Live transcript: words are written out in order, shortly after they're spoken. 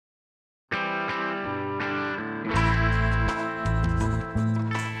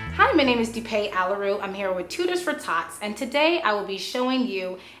my name is Dupé Aleru. I'm here with Tutors for Tots, and today I will be showing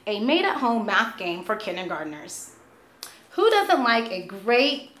you a made-at-home math game for kindergartners. Who doesn't like a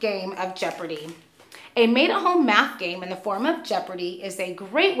great game of Jeopardy? A made-at-home math game in the form of Jeopardy is a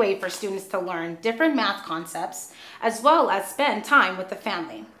great way for students to learn different math concepts as well as spend time with the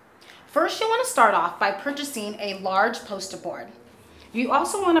family. First, you want to start off by purchasing a large poster board. You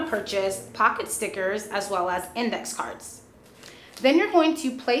also want to purchase pocket stickers as well as index cards. Then you're going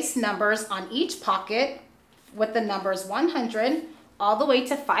to place numbers on each pocket with the numbers 100 all the way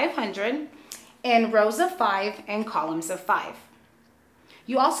to 500 in rows of 5 and columns of 5.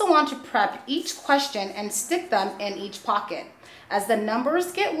 You also want to prep each question and stick them in each pocket. As the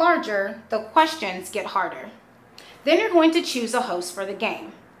numbers get larger, the questions get harder. Then you're going to choose a host for the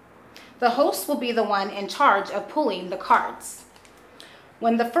game. The host will be the one in charge of pulling the cards.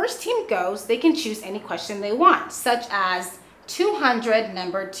 When the first team goes, they can choose any question they want, such as 200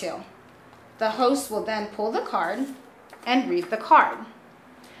 number 2. The host will then pull the card and read the card.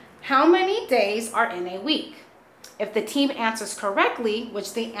 How many days are in a week? If the team answers correctly,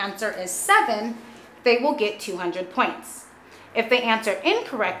 which the answer is 7, they will get 200 points. If they answer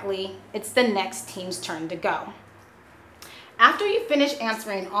incorrectly, it's the next team's turn to go. After you finish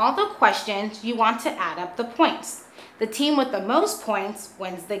answering all the questions, you want to add up the points. The team with the most points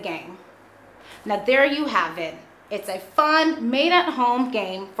wins the game. Now there you have it. It's a fun, made-at-home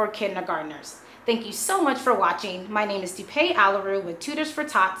game for kindergartners. Thank you so much for watching. My name is Dupé Aleru with Tutors for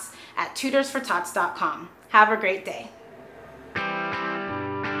Tots at tutorsfortots.com. Have a great day.